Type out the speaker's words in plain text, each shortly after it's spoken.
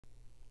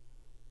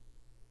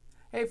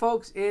Hey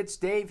folks, it's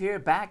Dave here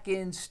back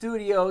in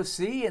Studio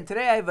C, and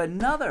today I have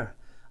another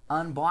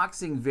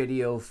unboxing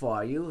video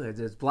for you.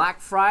 It's Black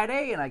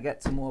Friday, and I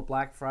got some more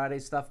Black Friday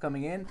stuff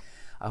coming in.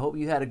 I hope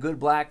you had a good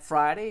Black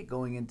Friday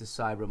going into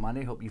Cyber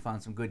Monday. Hope you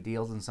found some good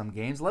deals in some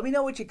games. Let me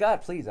know what you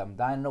got, please. I'm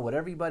dying to know what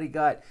everybody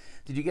got.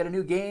 Did you get a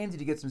new game? Did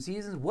you get some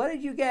seasons? What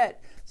did you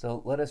get?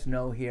 So let us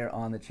know here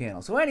on the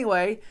channel. So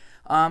anyway,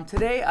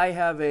 today I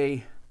have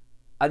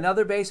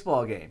another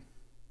baseball game.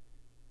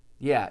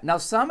 Yeah, now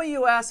some of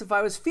you asked if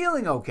I was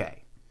feeling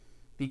okay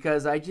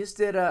because I just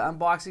did an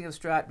unboxing of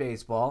Strat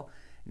Baseball.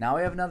 Now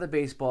I have another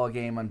baseball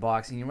game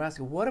unboxing. You're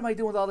asking, what am I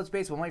doing with all this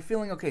baseball? Am I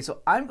feeling okay?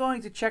 So I'm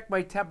going to check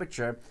my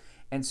temperature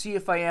and see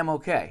if I am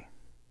okay.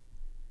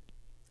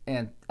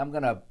 And I'm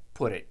going to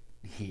put it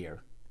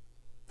here,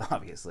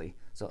 obviously.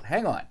 So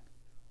hang on.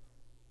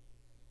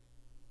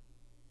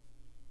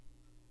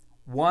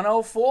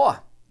 104.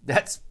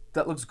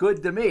 That looks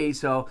good to me,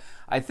 so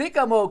I think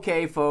I'm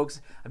okay,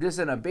 folks. I'm just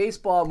in a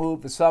baseball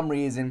mood for some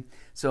reason.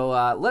 So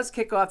let's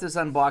kick off this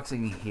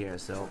unboxing here.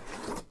 So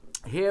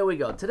here we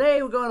go.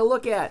 Today we're going to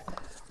look at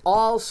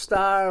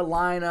All-Star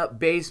Lineup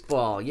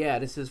Baseball. Yeah,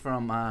 this is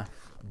from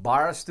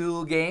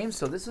Barstool Games.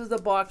 So this is the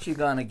box you're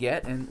going to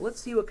get, and let's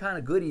see what kind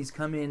of goodies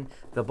come in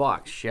the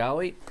box, shall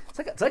we?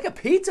 It's like a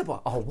pizza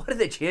box. Oh, what are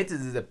the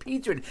chances there's a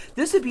pizza in?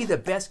 This would be the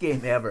best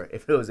game ever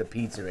if there was a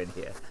pizza in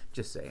here.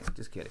 Just saying,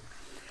 just kidding.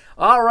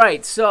 All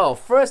right, so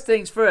first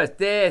things first.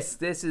 This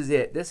is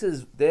it. This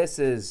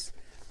is,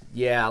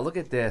 yeah. Look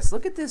at this.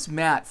 Look at this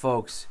mat,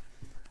 folks.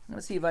 I'm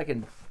gonna see if I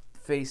can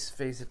face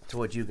it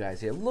towards you guys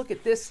here. Look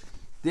at this.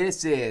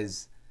 This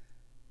is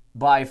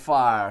by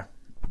far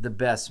the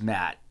best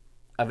mat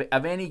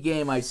of any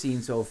game I've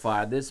seen so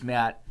far. This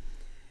mat,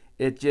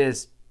 it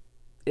does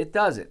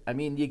it. I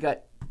mean, you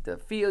got the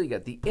field, you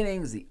got the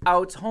innings, the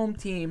outs, home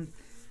team.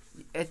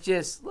 It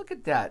just, look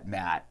at that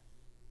mat.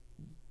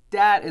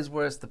 That is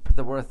worth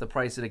the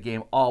price of the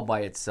game all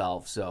by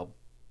itself. So,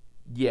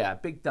 yeah,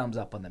 big thumbs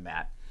up on the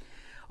mat.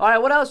 All right,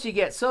 what else you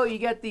get? So you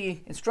get the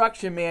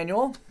instruction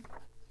manual,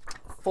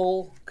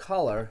 full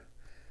color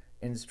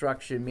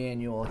instruction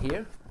manual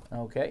here.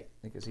 Okay,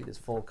 you can see there's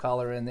full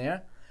color in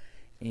there,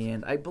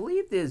 and I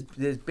believe there's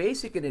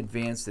basic and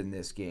advanced in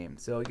this game.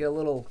 So you get a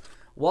little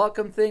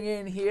welcome thing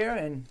in here,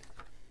 and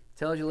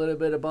tells you a little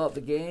bit about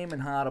the game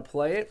and how to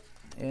play it,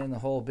 and the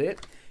whole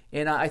bit.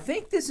 And I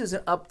think this is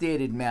an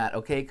updated mat,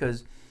 okay,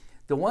 because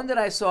the one that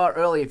I saw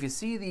earlier, if you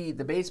see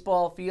the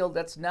baseball field,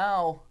 that's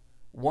now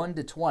 1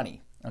 to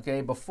 20,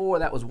 okay? Before,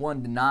 that was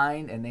 1 to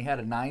 9, and they had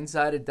a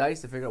 9-sided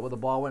dice to figure out where the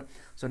ball went.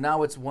 So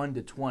now it's 1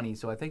 to 20,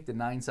 so I think the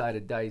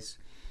 9-sided dice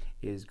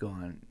is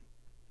gone.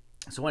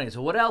 So anyway,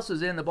 so what else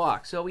is in the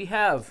box? So we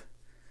have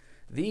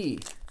the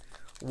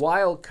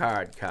wild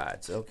card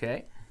cards,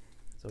 okay?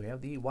 So we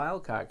have the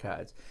wild card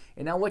cards.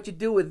 And now what you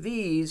do with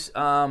these,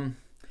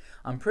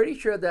 I'm pretty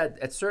sure that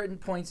at certain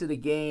points of the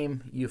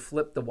game, you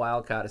flip the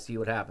wild card to see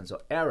what happens. So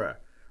error,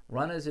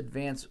 runners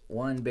advance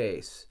 1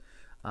 base.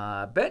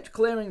 Bench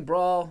clearing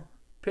brawl,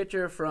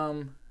 pitcher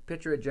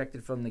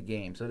ejected from the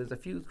game. So there's a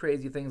few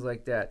crazy things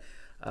like that.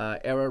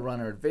 Error,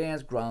 runner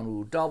advance, ground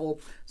rule double.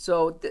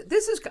 So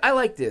I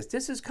like this.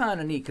 This is kind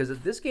of neat because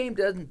this game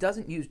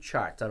doesn't use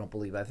charts, I don't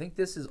believe. I think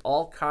this is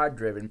all card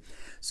driven.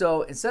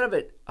 So instead of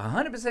it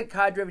 100%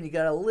 card driven, you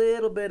got a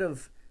little bit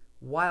of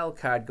wild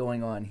card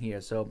going on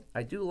here. So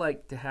I do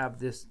like to have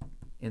this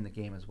in the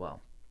game as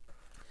well.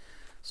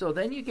 So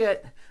then you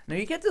get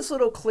this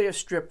little clear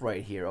strip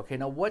right here. Okay,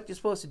 now what you're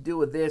supposed to do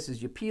with this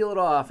is you peel it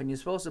off, and you're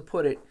supposed to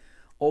put it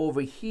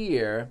over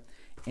here,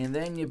 and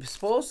then you're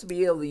supposed to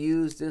be able to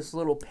use this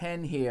little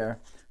pen here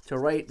to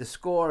write the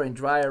score in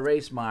dry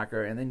erase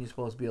marker, and then you're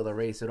supposed to be able to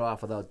erase it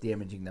off without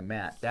damaging the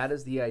mat. That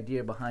is the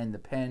idea behind the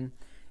pen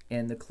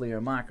and the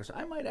clear marker. So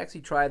I might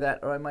actually try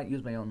that, or I might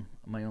use my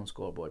own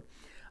scoreboard.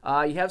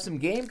 You have some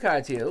game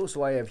cards here. Ooh,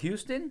 so I have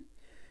Houston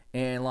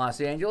and Los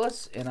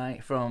Angeles,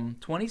 and from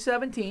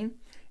 2017,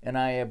 and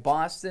I have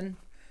Boston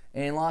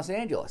and Los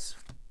Angeles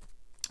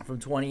from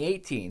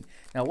 2018.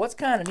 Now, what's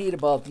kind of neat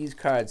about these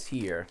cards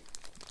here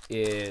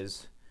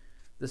is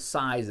the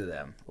size of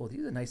them. Oh,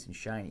 these are nice and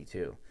shiny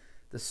too.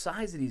 The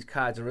size of these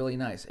cards are really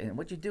nice, and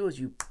what you do is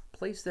you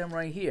place them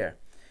right here,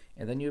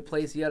 and then you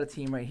place the other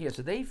team right here.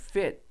 So they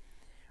fit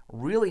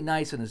really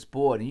nice on this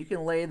board, and you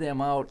can lay them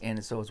out,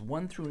 and so it's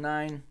 1 through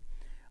 9.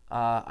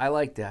 I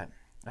like that.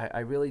 I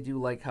really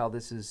do like how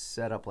this is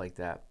set up like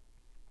that.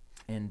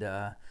 And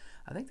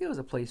I think there was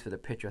a place for the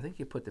pitcher. I think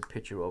you put the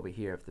pitcher over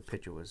here if the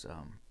pitcher was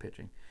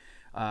pitching.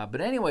 But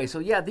anyway, so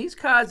yeah, these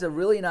cards are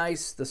really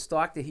nice. The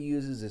stock that he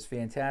uses is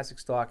fantastic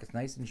stock. It's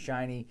nice and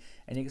shiny.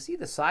 And you can see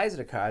the size of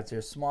the cards.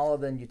 They're smaller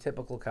than your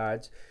typical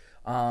cards.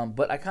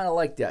 But I kind of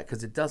like that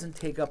because it doesn't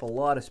take up a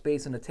lot of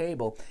space on the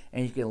table.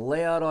 And you can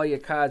lay out all your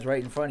cards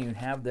right in front of you and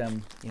have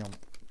them,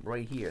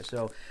 right here.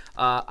 So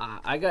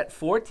I got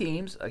 4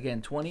 teams.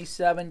 Again,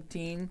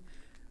 2017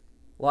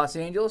 Los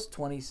Angeles,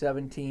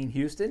 2017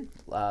 Houston,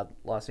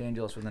 Los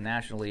Angeles from the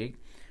National League,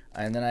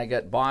 and then I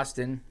got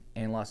Boston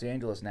and Los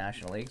Angeles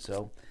National League.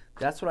 So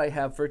that's what I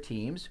have for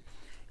teams.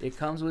 it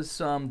comes with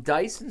some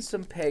dice and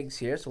some pegs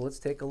here. So let's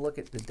take a look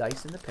at the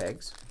dice and the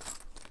pegs.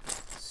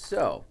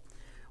 So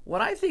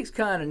what I think is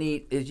kind of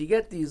neat is you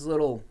get these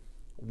little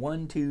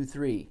 1, 2,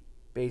 3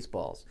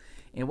 baseballs.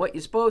 And what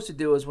you're supposed to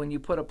do is when you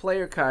put a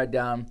player card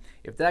down,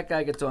 if that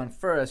guy gets on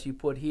first, you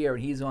put here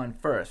and he's on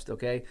first,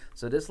 okay?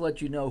 So this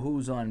lets you know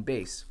who's on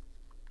base.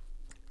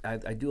 I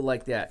do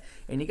like that.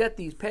 And you got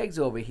these pegs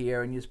over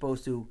here, and you're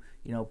supposed to,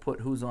 you know, put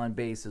who's on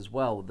base as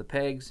well with the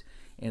pegs.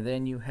 And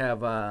then you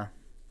have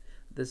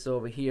this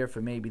over here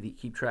for maybe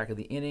keep track of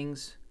the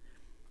innings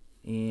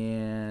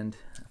and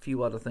a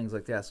few other things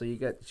like that. So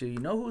you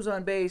know who's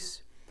on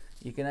base.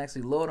 You can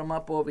actually load them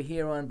up over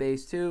here on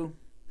base too.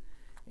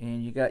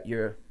 And you got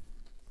your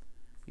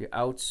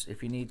outs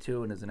if you need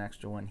to, and there's an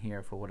extra one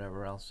here for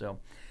whatever else. So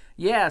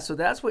yeah, so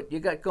that's what you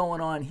got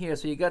going on here.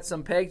 So you got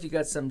some pegs, you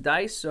got some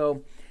dice.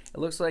 So it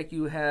looks like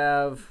you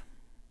have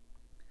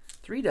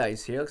 3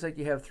 dice here. It looks like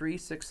you have 3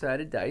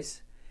 6-sided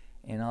dice,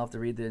 and I'll have to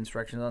read the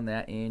instructions on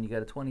that. And you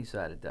got a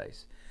 20-sided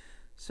dice.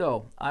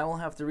 So I will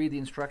have to read the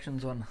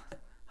instructions on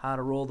how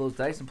to roll those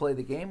dice and play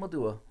the game.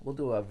 We'll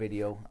do a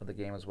video of the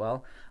game as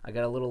well. I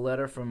got a little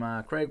letter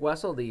from Craig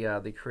Wessel,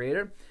 the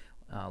creator,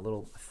 a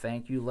little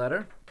thank you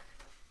letter.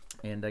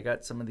 And I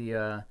got some of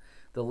the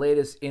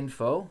latest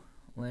info.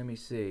 Let me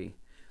see.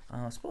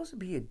 It's supposed to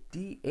be a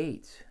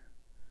D8.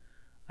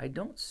 I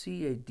don't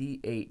see a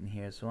D8 in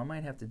here, so I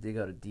might have to dig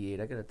out a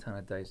D8. I got a ton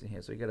of dice in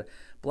here. So you got a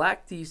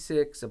black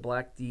D6, a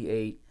black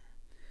D8,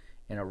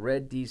 and a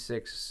red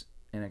D6,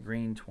 and a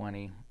green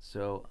 20.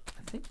 So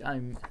I think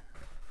am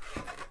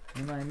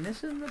I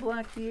missing the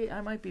black D8?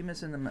 I might be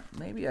missing them.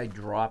 Maybe I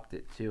dropped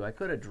it too. I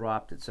could have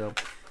dropped it. So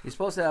you're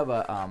supposed to have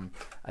a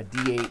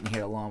D8 in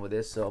here along with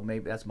this. So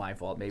maybe that's my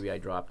fault. Maybe I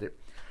dropped it.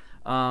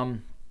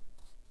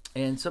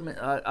 And some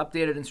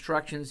updated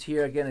instructions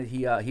here. Again,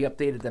 he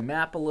updated the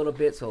map a little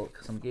bit. So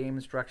some game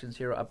instructions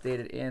here are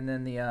updated, and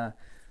then the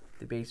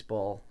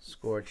baseball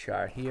score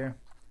chart here.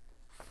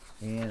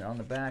 And on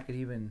the back, it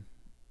even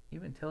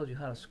tells you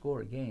how to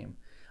score a game.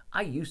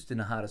 I used to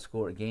know how to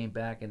score a game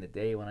back in the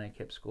day when I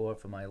kept score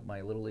for my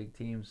Little League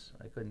teams.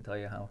 I couldn't tell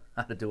you how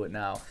to do it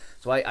now.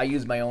 So I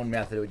use my own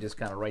method. It would just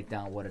kind of write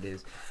down what it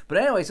is. But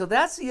anyway, so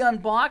that's the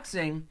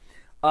unboxing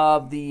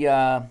of the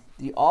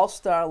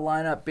All-Star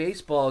Lineup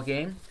baseball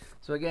game.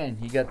 So again,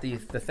 you got the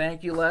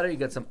thank you letter. You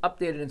got some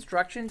updated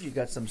instructions. You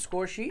got some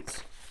score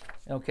sheets.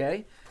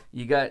 Okay.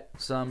 You got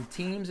some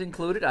teams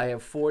included. I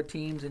have 4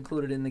 teams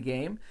included in the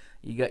game.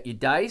 You got your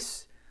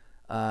dice.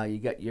 You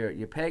got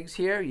your pegs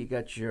here. You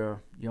got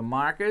your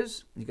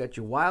markers. You got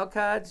your wild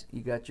cards.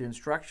 You got your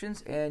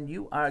instructions, and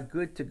you are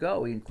good to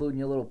go, including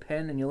your little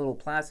pen and your little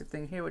plastic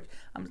thing here, which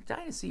I'm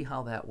trying to see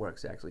how that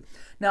works actually.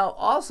 Now,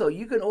 also,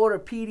 you can order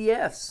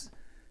PDFs.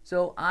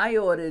 So I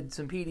ordered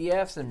some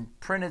PDFs and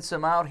printed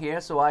some out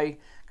here. So I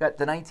got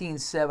the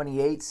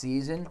 1978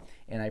 season,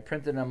 and I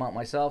printed them out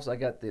myself. So I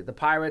got the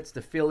Pirates,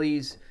 the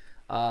Phillies,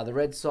 the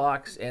Red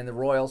Sox, and the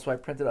Royals. So I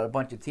printed out a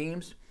bunch of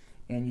teams.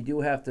 And you do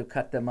have to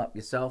cut them up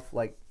yourself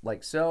like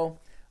so.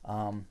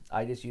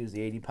 I just use the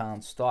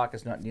 80-pound stock.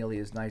 It's not nearly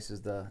as nice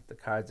as the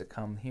cards that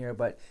come here.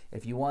 But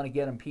if you want to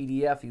get them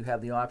PDF, you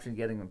have the option of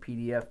getting them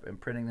PDF and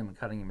printing them and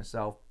cutting them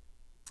yourself.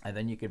 And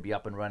then you can be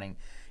up and running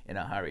in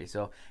a hurry.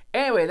 So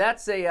anyway,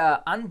 that's a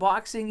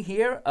unboxing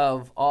here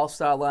of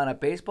All-Star Lineup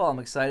Baseball. I'm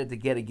excited to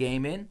get a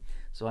game in.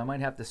 So I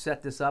might have to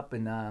set this up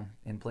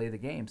and play the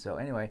game. So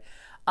anyway,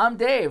 I'm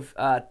Dave.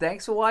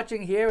 Thanks for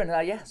watching here. And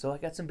yeah, so I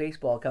got some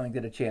baseball coming to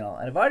the channel.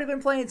 And I've already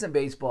been playing some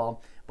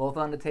baseball, both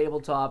on the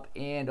tabletop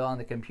and on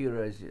the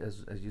computer, as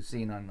you've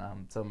seen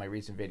on some of my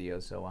recent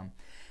videos. So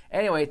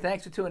anyway,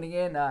 thanks for tuning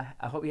in. I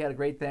hope you had a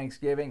great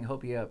Thanksgiving. I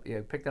hope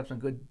you picked up some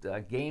good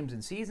games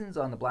and seasons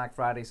on the Black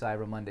Friday,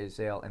 Cyber Monday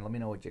sale. And let me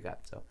know what you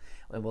got. So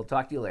we'll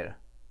talk to you later.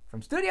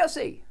 From Studio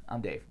C,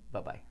 I'm Dave.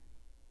 Bye-bye.